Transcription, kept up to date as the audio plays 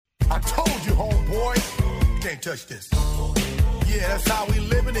can't touch this. Yeah, that's how we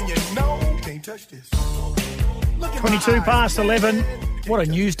living, and you know, can't touch this. 22 past 11. What a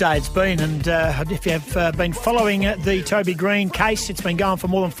news day it's been. And if you have been following the Toby Greene case, it's been going for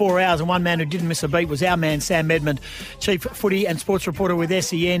more than 4 hours. And one man who didn't miss a beat was our man, Sam Edmund, Chief Footy and Sports Reporter with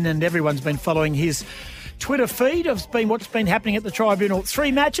SEN. And everyone's been following his Twitter feed of what's been happening at the tribunal.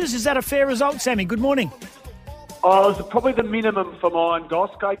 3 matches. Is that a fair result, Sammy? Good morning. Oh, it was probably the minimum for mine, Goss.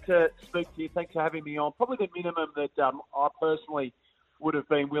 Great to speak to you. Thanks for having me on. Probably the minimum that I personally would have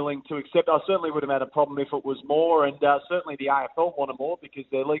been willing to accept. I certainly would have had a problem if it was more, and certainly the AFL wanted more because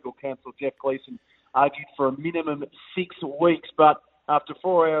their legal counsel, Jeff Gleeson, argued for a minimum 6 weeks. But after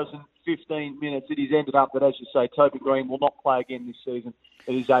 4 hours and 15 minutes, it has ended up that, as you say, Toby Greene will not play again this season.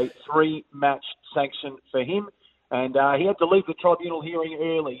 It is a 3-match sanction for him. And he had to leave the tribunal hearing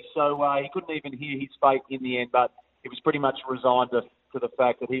early, so he couldn't even hear his fate in the end. But he was pretty much resigned to the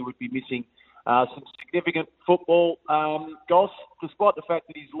fact that he would be missing some significant football. Goss, despite the fact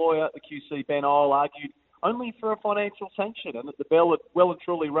that his lawyer, the QC Ben Isle, argued only for a financial sanction, and that the bell had well and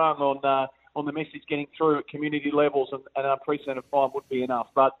truly rung on the message getting through at community levels, and an unprecedented fine would be enough.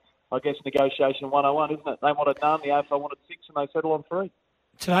 But I guess negotiation 101, isn't it? They wanted none, the AFL wanted 6, and they settled on 3.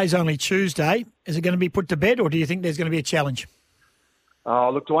 Today's only Tuesday. Is it going to be put to bed, or do you think there's going to be a challenge? Oh,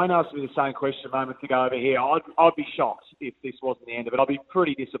 look, Dwayne asked me the same question a moment ago over here. I'd be shocked if this wasn't the end of it. I'd be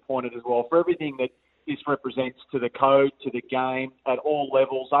pretty disappointed as well for everything that this represents to the code, to the game, at all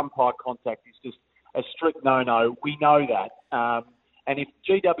levels. Umpire contact is just a strict no-no. We know that. And if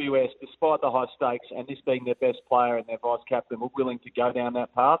GWS, despite the high stakes and this being their best player and their vice-captain, were willing to go down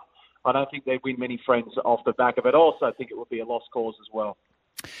that path, I don't think they'd win many friends off the back of it. I also think it would be a lost cause as well.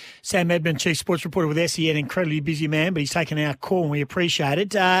 Sam Edmund, Chief Sports Reporter with SEN, incredibly busy man, but he's taken our call and we appreciate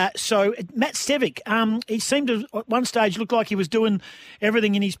it. So Matt Stevic, he seemed to at one stage look like he was doing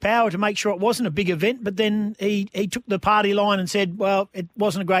everything in his power to make sure it wasn't a big event, but then he took the party line and said, well, it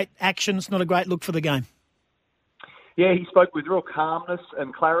wasn't a great action, it's not a great look for the game. Yeah, he spoke with real calmness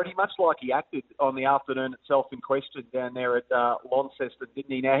and clarity, much like he acted on the afternoon itself in question down there at Launceston,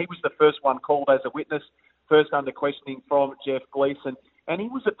 didn't he? Now, he was the first one called as a witness, first under questioning from Jeff Gleeson. And he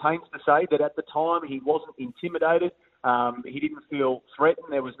was at pains to say that at the time he wasn't intimidated. He didn't feel threatened.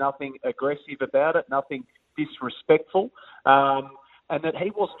 There was nothing aggressive about it, nothing disrespectful. And that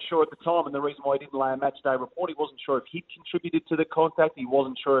he wasn't sure at the time, and the reason why he didn't lay a match day report, he wasn't sure if he'd contributed to the contact. He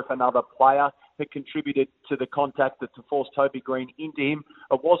wasn't sure if another player had contributed to the contact to force Toby Greene into him.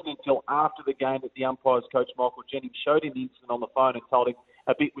 It wasn't until after the game that the umpire's coach, Michael Jennings, showed him the incident on the phone and told him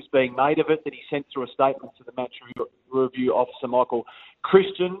a bit was being made of it, that he sent through a statement to the match review officer, Michael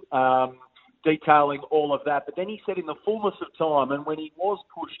Christian, detailing all of that. But then he said in the fullness of time, and when he was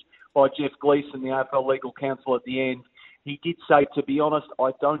pushed by Jeff Gleeson, the AFL legal counsel at the end, he did say, to be honest,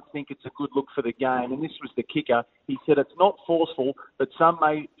 I don't think it's a good look for the game. And this was the kicker. He said it's not forceful, but some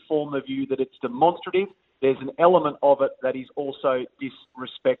may form the view that it's demonstrative. There's an element of it that is also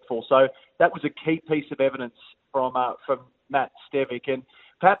disrespectful. So that was a key piece of evidence from Matt Stevic. And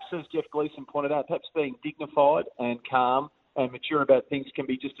perhaps, as Jeff Gleeson pointed out, perhaps being dignified and calm and mature about things can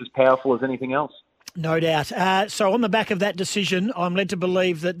be just as powerful as anything else. No doubt. So on the back of that decision, I'm led to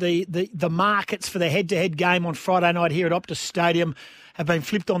believe that the markets for the head-to-head game on Friday night here at Optus Stadium have been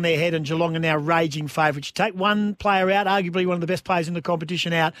flipped on their head, and Geelong are now raging favourites. You take one player out, arguably one of the best players in the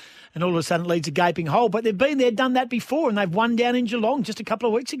competition out, and all of a sudden it leaves a gaping hole. But they've been there, done that before, and they've won down in Geelong just a couple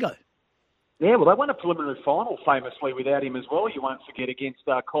of weeks ago. Yeah, well, they won a preliminary final famously without him as well. You won't forget, against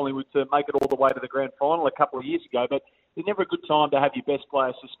Collingwood to make it all the way to the grand final a couple of years ago. But it's never a good time to have your best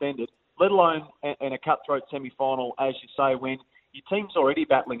player suspended, let alone in a cutthroat semi-final, as you say, when your team's already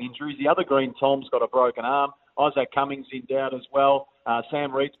battling injuries. The other green Tom's got a broken arm. Isaac Cummings in doubt as well.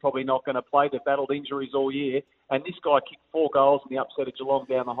 Sam Reid's probably not going to play. They've battled injuries all year. And this guy kicked 4 goals in the upset of Geelong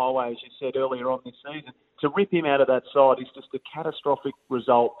down the highway, as you said earlier on this season. To rip him out of that side is just a catastrophic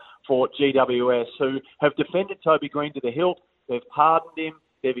result for GWS, who have defended Toby Greene to the hilt. They've pardoned him.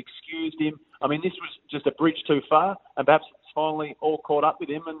 They've excused him. I mean, this was just a bridge too far, and perhaps it's finally all caught up with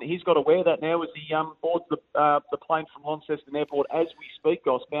him, and he's got to wear that now as he boards the plane from Launceston Airport as we speak,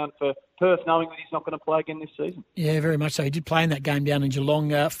 bound for Perth, knowing that he's not going to play again this season. Yeah, very much so. He did play in that game down in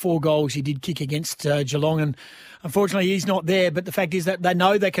Geelong. 4 goals he did kick against Geelong, and unfortunately he's not there. But the fact is that they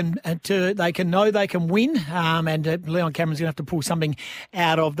know they can win, and Leon Cameron's going to have to pull something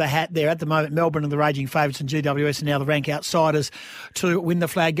out of the hat there. At the moment, Melbourne are the raging favourites, and GWS are now the rank outsiders to win the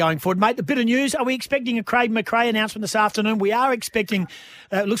flag going forward. Mate, the bit of news: are we expecting a Craig McRae announcement this afternoon? We are expecting.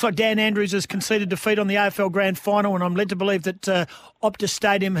 It looks like Dan Andrews has conceded defeat on the AFL Grand Final, and I'm led to believe that Optus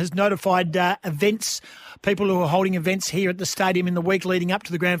Stadium has notified people who are holding events here at the stadium in the week leading up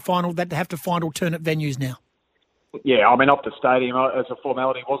to the Grand Final, that they have to find alternate venues now. Yeah, I mean, off the stadium as a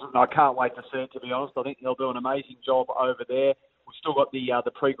formality wasn't. I can't wait to see it, to be honest. I think they'll do an amazing job over there. We've still got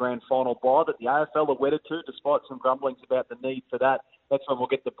the pre-grand final bye that the AFL are wedded to, despite some grumblings about the need for that. That's when we'll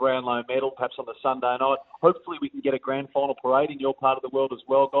get the Brownlow medal, perhaps on the Sunday night. Hopefully we can get a grand final parade in your part of the world as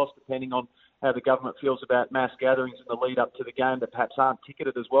well, Goss, depending on how the government feels about mass gatherings in the lead up to the game that perhaps aren't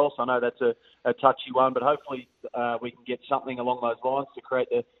ticketed as well. So I know that's a touchy one, but hopefully we can get something along those lines to create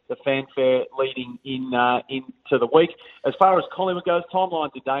the fanfare leading into the week. As far as Collingwood goes,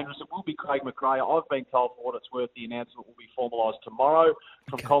 timelines are dangerous. It will be Craig McRae. I've been told, for what it's worth, the announcement will be formalised tomorrow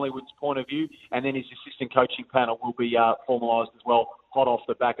from Collingwood's point of view, and then his assistant coaching panel will be formalised as well, hot off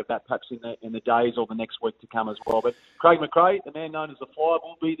the back of that, perhaps in the days or the next week to come as well. But Craig McRae, the man known as the Flyer,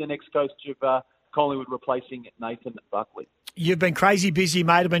 will be the next coach of Collingwood, replacing Nathan Buckley. You've been crazy busy,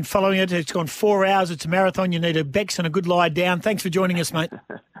 mate. I've been following it. It's gone 4 hours. It's a marathon. You need a Bex and a good lie down. Thanks for joining us, mate.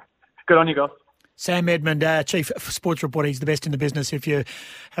 Good on you, guys. Sam Edmund, Chief Sports Reporter. He's the best in the business. If you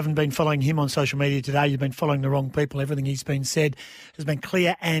haven't been following him on social media today, you've been following the wrong people. Everything he's been said has been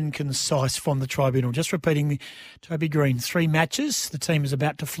clear and concise from the tribunal. Just repeating, Toby Greene, 3 matches. The team is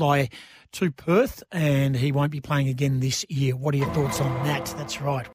about to fly to Perth and he won't be playing again this year. What are your thoughts on that? That's right.